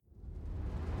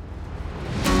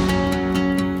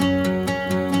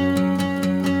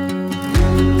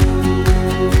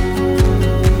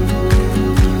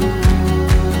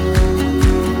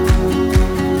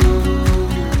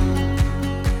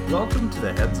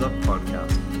Heads Up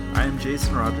podcast. I am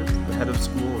Jason Rogers, the head of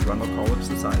school at Rundle College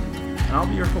Society, and I'll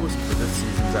be your host for this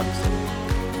season's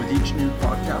episode. With each new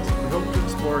podcast, we hope to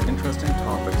explore interesting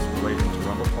topics relating to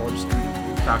Rundle College student,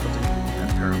 faculty,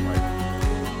 and parent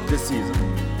life. This season,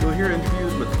 you'll hear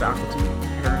interviews with faculty,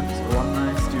 parents, alumni,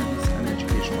 students, and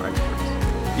educational experts.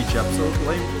 Each episode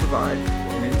will aim to provide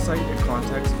an insight and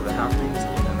context to the happenings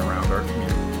in and around our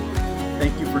community.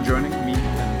 Thank you for joining me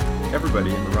and everybody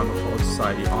in the Rundle College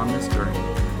Society on this journey,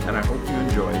 and I hope you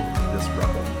enjoy this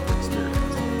Rundle experience.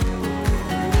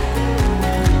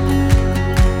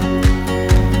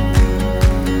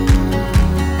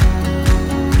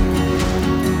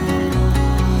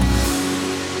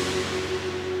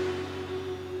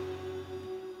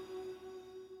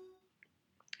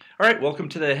 All right, welcome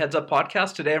to the Heads Up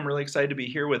podcast. Today I'm really excited to be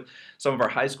here with some of our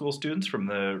high school students from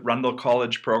the Rundle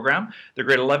College program. They're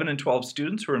grade 11 and 12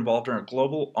 students who are involved in our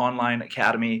Global Online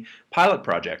Academy pilot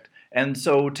project. And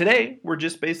so today we're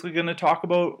just basically going to talk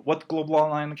about what the Global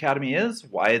Online Academy is,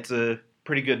 why it's a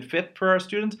pretty good fit for our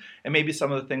students, and maybe some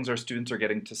of the things our students are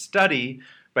getting to study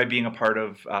by being a part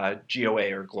of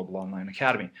GOA or Global Online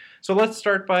Academy. So let's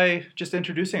start by just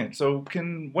introducing it. So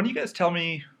can one of you guys tell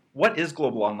me what is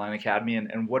Global Online Academy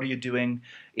and what are you doing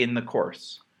in the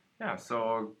course? Yeah,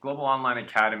 so Global Online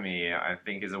Academy, I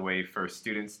think, is a way for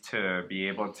students to be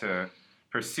able to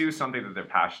pursue something that they're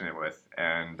passionate with,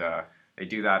 and they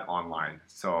do that online.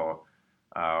 So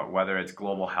whether it's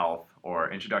global health or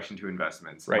introduction to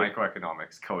investments, right,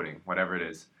 microeconomics, coding, whatever it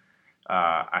is,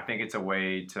 I think it's a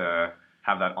way to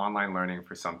have that online learning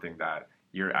for something that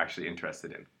you're actually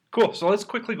interested in. Cool. So let's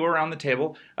quickly go around the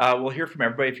table. We'll hear from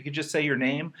everybody. If you could just say your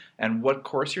name and what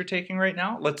course you're taking right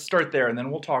now. Let's start there, and then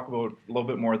we'll talk about a little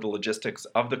bit more of the logistics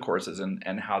of the courses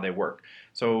and how they work.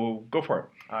 So go for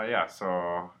it.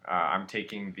 So I'm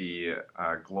taking the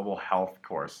Global Health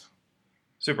course.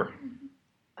 Super.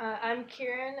 I'm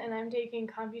Kieran, and I'm taking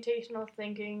Computational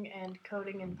Thinking and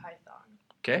Coding in Python.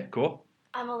 Okay, cool.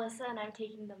 I'm Alyssa, and I'm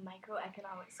taking the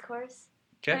Microeconomics course.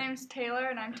 Okay. My name's Taylor,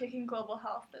 and I'm taking Global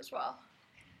Health as well.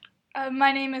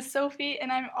 My name is Sophie,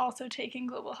 and I'm also taking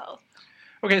Global Health.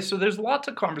 Okay, so there's lots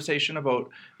of conversation about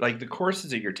like the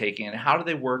courses that you're taking and how do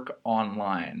they work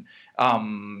online.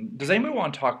 Does anybody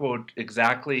want to talk about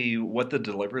exactly what the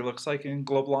delivery looks like in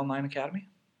Global Online Academy?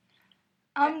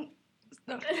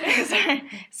 Sorry.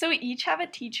 So we each have a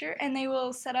teacher, and they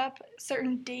will set up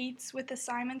certain dates with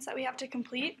assignments that we have to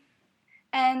complete.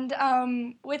 And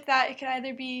with that, it could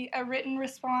either be a written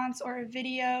response or a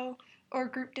video or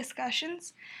group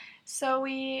discussions. So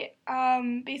we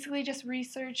basically just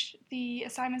research the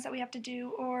assignments that we have to do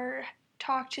or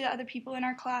talk to the other people in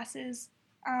our classes.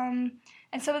 And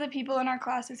some of the people in our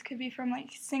classes could be from like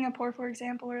Singapore, for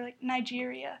example, or like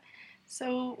Nigeria.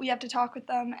 So we have to talk with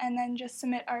them and then just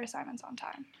submit our assignments on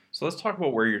time. So let's talk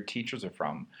about where your teachers are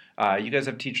from. You guys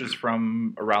have teachers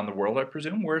from around the world, I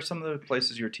presume. Where are some of the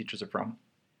places your teachers are from?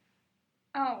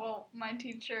 Oh, well, my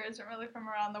teacher isn't really from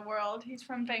around the world. He's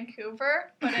from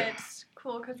Vancouver, but it's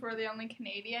cool because we're the only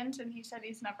Canadians, and he said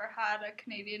he's never had a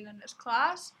Canadian in his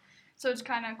class. So it's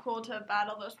kind of cool to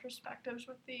battle those perspectives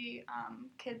with the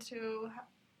kids who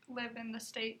live in the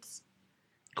States.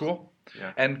 Cool.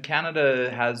 Yeah. And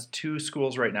Canada has two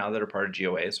schools right now that are part of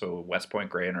GOA, so West Point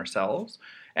Grey and ourselves.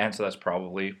 And so that's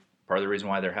probably part of the reason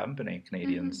why there haven't been any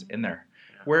Canadians in there.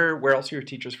 Yeah. Where else are your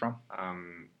teachers from?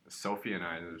 Sophie and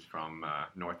I is from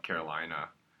North Carolina,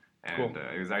 and cool.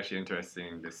 It was actually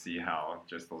interesting to see how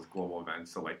just those global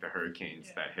events, so like the hurricanes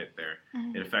that hit there,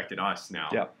 it affected us now,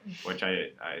 which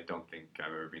I don't think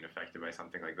I've ever been affected by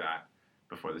something like that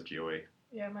before this GOA.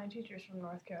 Yeah, my teacher's from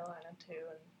North Carolina too,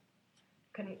 and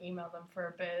couldn't email them for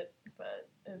a bit, but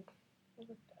it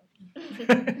worked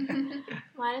out.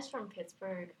 Mine is from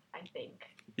Pittsburgh, I think.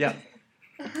 Yeah.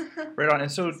 Right on.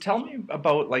 And so tell me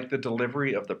about like the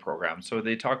delivery of the program. So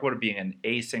they talk about it being an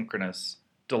asynchronous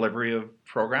delivery of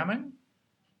programming.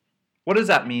 What does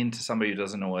that mean to somebody who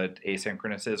doesn't know what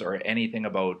asynchronous is or anything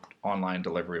about online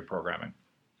delivery of programming?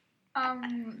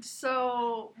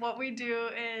 So what we do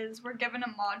is we're given a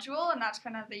module, and that's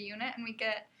kind of the unit, and we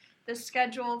get the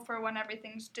schedule for when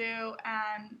everything's due,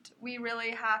 and we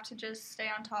really have to just stay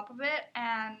on top of it.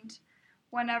 And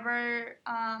whenever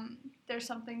there's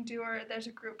something due or there's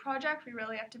a group project, we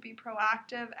really have to be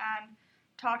proactive and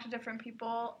talk to different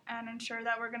people and ensure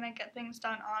that we're going to get things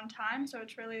done on time. So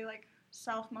it's really like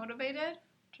self-motivated,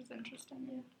 which is interesting.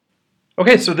 Yeah.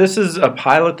 Okay, so this is a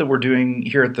pilot that we're doing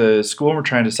here at the school, and we're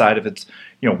trying to decide if it's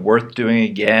worth doing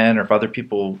again or if other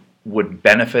people would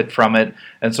benefit from it.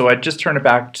 And so I'd just turn it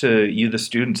back to you, the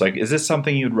students. Like, is this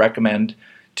something you'd recommend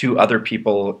to other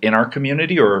people in our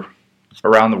community, or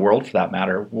around the world for that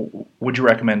matter, would you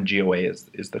recommend GOA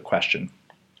is the question?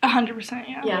 100%,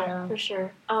 yeah. Yeah, for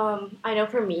sure. I know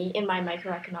for me, in my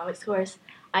microeconomics course,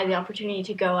 I had the opportunity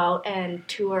to go out and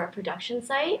tour a production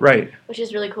site, Right. which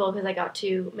is really cool because I got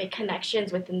to make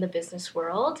connections within the business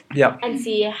world Yeah. and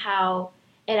see how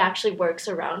it actually works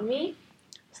around me.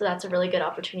 So that's a really good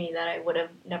opportunity that I would have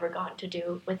never gotten to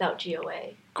do without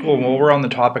GOA. Cool. Well, we're on the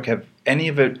topic. Have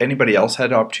anybody else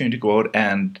had the opportunity to go out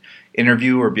and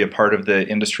interview or be a part of the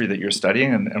industry that you're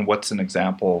studying? And what's an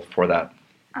example for that?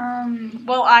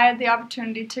 Well, I had the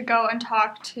opportunity to go and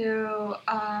talk to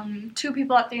 2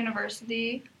 people at the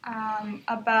university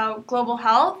about global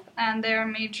health, and they're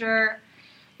major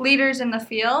leaders in the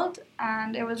field,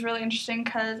 and it was really interesting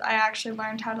because I actually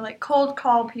learned how to like cold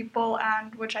call people,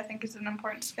 and which I think is an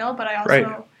important skill, but I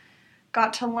also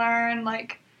got to learn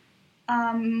like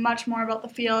much more about the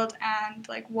field and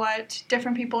like what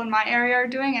different people in my area are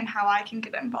doing and how I can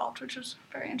get involved, which was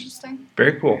very interesting.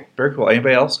 Very cool. Very cool.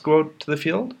 Anybody else go out to the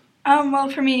field? Well,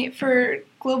 for me, for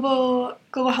global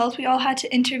health, we all had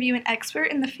to interview an expert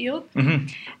in the field,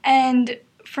 and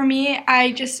for me,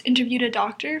 I just interviewed a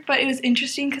doctor, but it was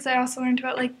interesting because I also learned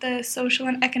about like the social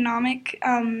and economic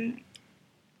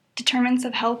determinants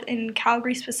of health in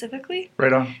Calgary specifically.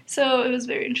 Right on. So it was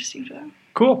very interesting for them.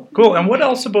 Cool. And what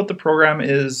else about the program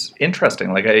is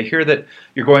interesting? Like I hear that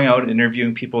you're going out and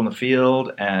interviewing people in the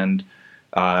field and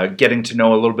getting to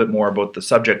know a little bit more about the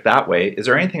subject that way. Is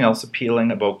there anything else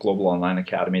appealing about Global Online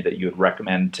Academy that you would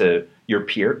recommend to your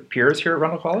peers here at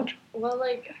Rundle College? Well,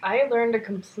 like, I learned a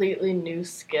completely new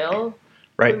skill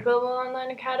with Global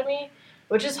Online Academy,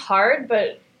 which is hard,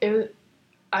 but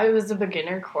I was a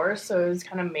beginner course, so it was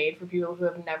kind of made for people who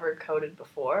have never coded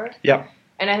before. Yeah.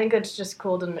 And I think it's just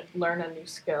cool to learn a new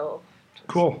skill.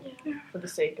 Cool. For the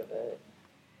sake of it.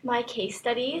 My case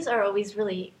studies are always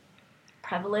really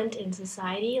prevalent in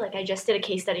society. Like, I just did a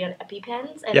case study on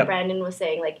EpiPens, and Brandon was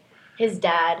saying, like, his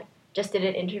dad just did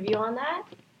an interview on that.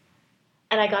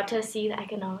 And I got to see the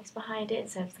economics behind it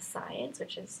instead of the science,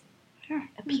 which is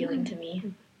appealing to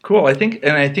me. Cool. I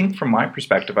think from my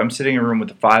perspective, I'm sitting in a room with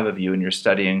the 5 of you, and you're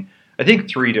studying, I think,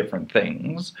 3 different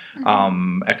things: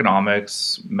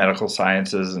 economics, medical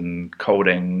sciences, and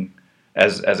coding,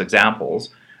 as examples.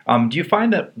 Do you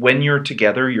find that when you're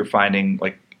together, you're finding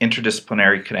like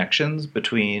interdisciplinary connections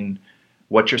between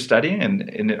what you're studying,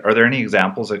 and are there any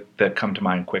examples that come to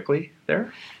mind quickly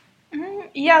there?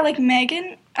 Yeah, like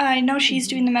Megan, I know she's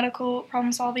doing the medical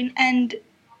problem solving, and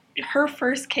her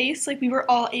first case, like, we were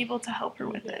all able to help her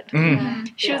with it.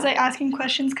 She was like asking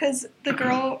questions because the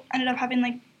girl ended up having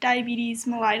like diabetes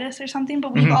mellitus or something,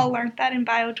 but we've all learned that in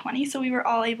Bio 20, so we were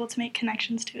all able to make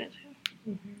connections to it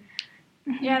too.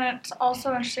 Yeah, and it's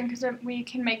also interesting because we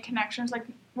can make connections. Like,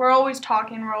 we're always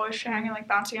talking, we're always sharing and like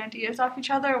bouncing ideas off each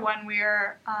other when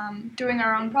we're doing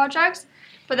our own projects.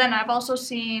 But then I've also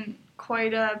seen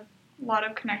quite a lot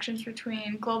of connections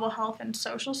between global health and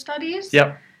social studies.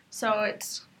 Yep. So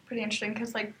it's pretty interesting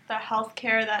because like the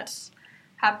healthcare that's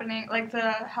happening, like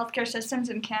the healthcare systems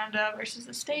in Canada versus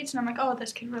the States, and I'm like, oh,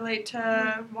 this could relate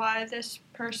to why this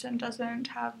person doesn't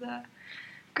have the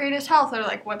greatest health, or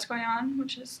like what's going on,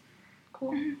 which is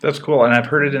cool. That's cool, and I've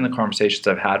heard it in the conversations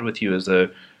I've had with you as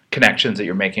the connections that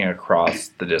you're making across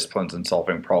the disciplines and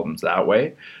solving problems that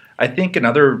way. I think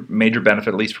another major benefit,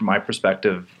 at least from my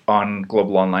perspective, on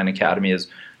Global Online Academy is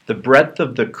the breadth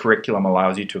of the curriculum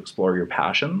allows you to explore your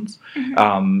passions.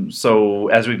 So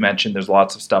as we've mentioned, there's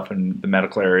lots of stuff in the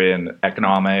medical area and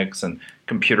economics and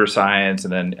computer science,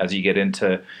 and then as you get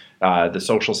into the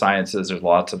social sciences, there's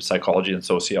lots of psychology and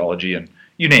sociology and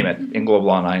you name it in Global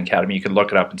Online Academy. You can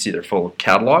look it up and see their full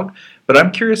catalog. But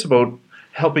I'm curious about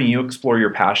helping you explore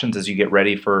your passions as you get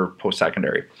ready for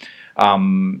post-secondary.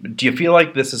 Do you feel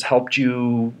like this has helped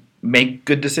you make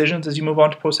good decisions as you move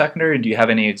on to post-secondary? And do you have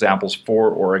any examples for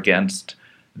or against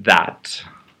that?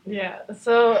 Yeah,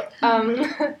 so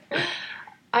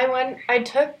I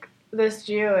took this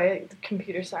GOA,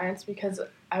 computer science, because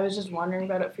I was just wondering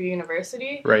about it for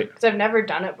university. Right. Because I've never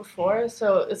done it before,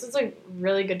 so this is a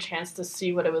really good chance to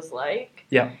see what it was like.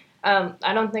 Yeah.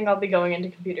 I don't think I'll be going into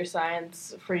computer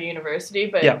science for university,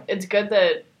 but it's good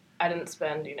that I didn't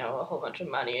spend, a whole bunch of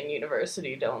money in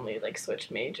university to only,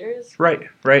 switch majors. Right.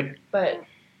 But,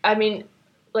 I mean,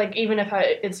 even if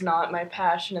it's not my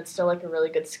passion, it's still, a really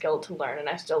good skill to learn, and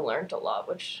I still learned a lot,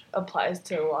 which applies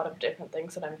to a lot of different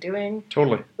things that I'm doing.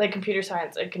 Totally. Like, computer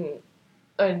science,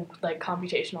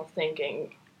 computational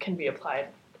thinking can be applied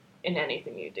in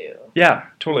anything you do. Yeah,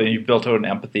 totally. You've built out an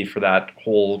empathy for that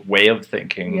whole way of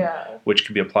thinking, which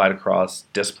can be applied across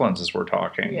disciplines as we're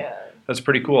talking. Yeah. That's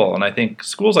pretty cool. And I think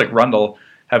schools like Rundle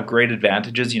have great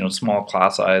advantages, small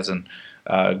class size and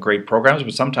great programs,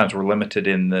 but sometimes we're limited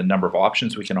in the number of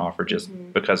options we can offer just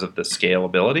because of the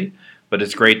scalability. But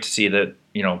it's great to see that,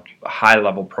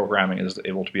 high-level programming is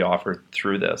able to be offered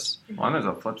through this. Well, and there's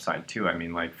a flip side, too. I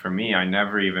mean, like, for me, I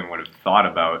never even would have thought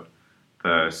about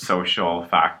the social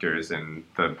factors and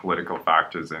the political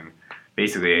factors and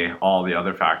basically all the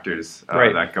other factors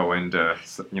that go into,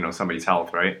 somebody's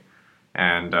health, right?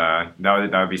 And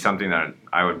that would be something that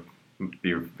I would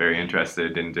be very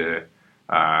interested into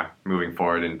moving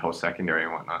forward in post-secondary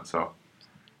and whatnot. So,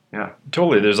 yeah.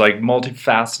 Totally. There's like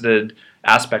multifaceted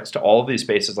aspects to all of these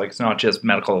spaces. Like, it's not just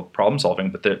medical problem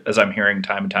solving, but as I'm hearing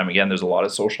time and time again, there's a lot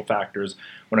of social factors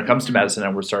when it comes to medicine,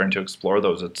 and we're starting to explore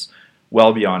those. It's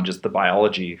well beyond just the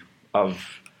biology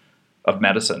of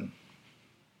medicine.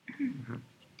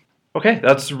 Okay,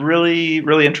 that's really,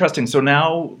 really interesting. So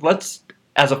now let's,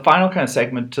 as a final kind of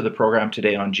segment to the program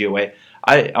today on GOA,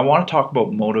 I want to talk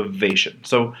about motivation.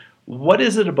 So what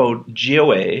is it about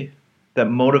GOA that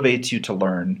motivates you to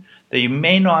learn that you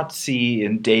may not see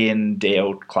in, day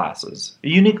out classes? A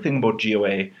unique thing about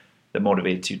GOA that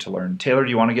motivates you to learn. Taylor, do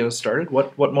you want to get us started?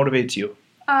 What motivates you?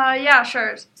 Yeah,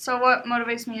 sure. So what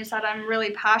motivates me is that I'm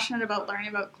really passionate about learning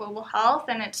about global health,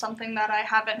 and it's something that I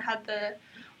haven't had the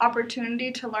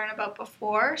opportunity to learn about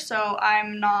before. So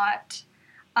I'm not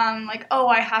like, oh,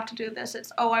 I have to do this.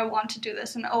 It's, oh, I want to do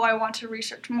this, and oh, I want to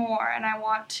research more, and I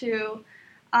want to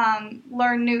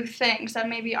learn new things that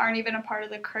maybe aren't even a part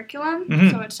of the curriculum.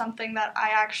 So it's something that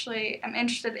I actually am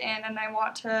interested in, and I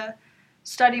want to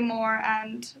study more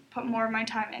and put more of my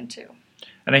time into.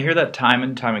 And I hear that time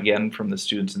and time again from the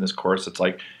students in this course. It's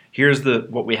like, here's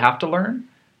what we have to learn,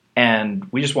 and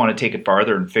we just want to take it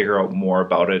farther and figure out more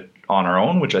about it on our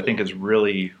own, which I think is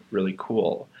really, really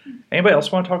cool. Anybody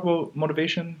else want to talk about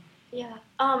motivation? Yeah.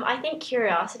 I think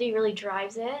curiosity really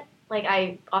drives it. Like,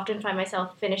 I often find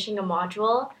myself finishing a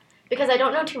module because I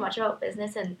don't know too much about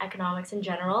business and economics in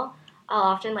general. I'll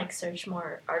often search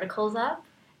more articles up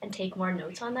and take more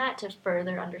notes on that to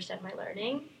further understand my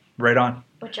learning. Right on.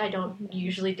 Which I don't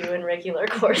usually do in regular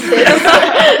courses.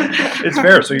 It's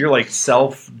fair. So you're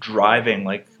self-driving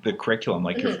the curriculum.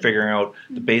 You're figuring out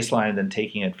the baseline and then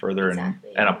taking it further and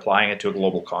applying it to a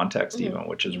global context even,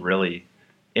 which is really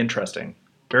interesting.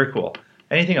 Very cool.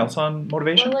 Anything else on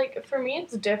motivation? Well, for me,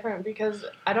 it's different because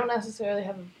I don't necessarily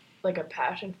have a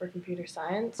passion for computer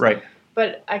science. Right.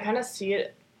 But I kind of see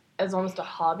it as almost a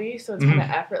hobby, so it's kind of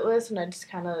effortless, and I just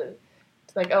kind of,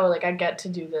 it's I get to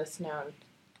do this now.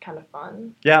 Kind of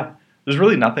fun. Yeah. There's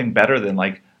really nothing better than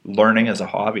learning as a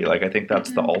hobby. I think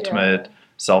that's the ultimate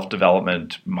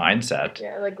self-development mindset.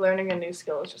 Yeah, learning a new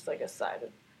skill is just a side of,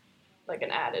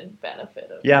 an added benefit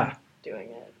of doing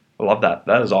it. I love that.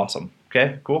 That is awesome.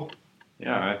 Okay, cool.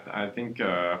 Yeah, I think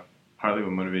partly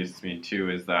what motivates me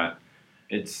too is that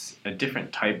it's a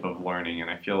different type of learning, and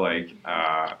I feel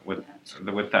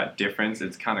with that difference,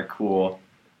 it's kind of cool,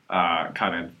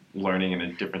 kind of learning in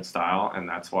a different style, and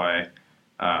that's why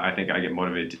I think I get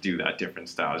motivated to do that different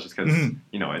style, just because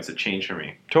it's a change for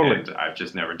me. Totally. And I've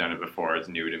just never done it before. It's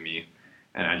new to me,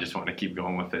 and I just want to keep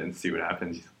going with it and see what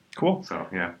happens. Cool. So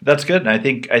yeah, that's good. And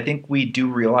I think we do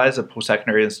realize that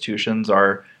post-secondary institutions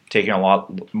are taking a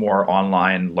lot more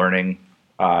online learning,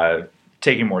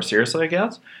 taking more seriously, I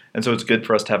guess. And so it's good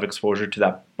for us to have exposure to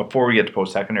that before we get to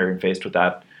post-secondary and faced with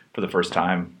that for the first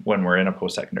time when we're in a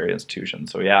post-secondary institution.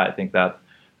 So yeah, I think that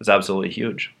is absolutely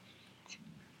huge.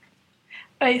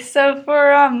 Okay, so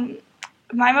for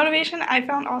my motivation, I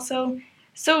found also,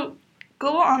 so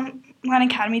Global Online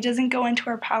Academy doesn't go into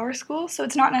our power school, so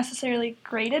it's not necessarily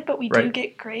graded, but we do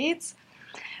get grades.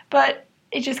 But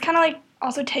it just kind of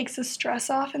also takes the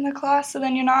stress off in the class, so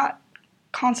then you're not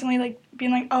constantly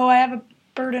being oh, I have a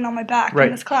burden on my back in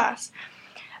this class.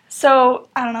 So,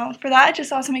 I don't know, for that, it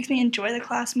just also makes me enjoy the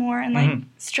class more and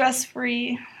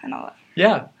stress-free and all that.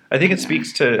 Yeah, I think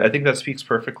that speaks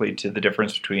perfectly to the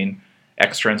difference between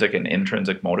extrinsic and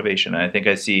intrinsic motivation. And I think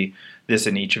I see this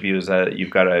in each of you is that you've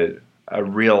got a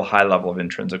real high level of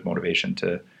intrinsic motivation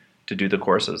to do the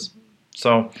courses.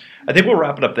 So I think we'll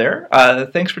wrap it up there.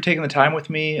 Thanks for taking the time with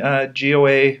me,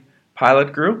 GOA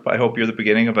pilot group. I hope you're the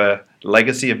beginning of a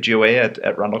legacy of GOA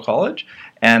at Rundle College.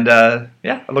 And I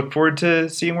look forward to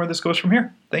seeing where this goes from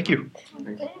here. Thank you.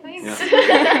 Thanks.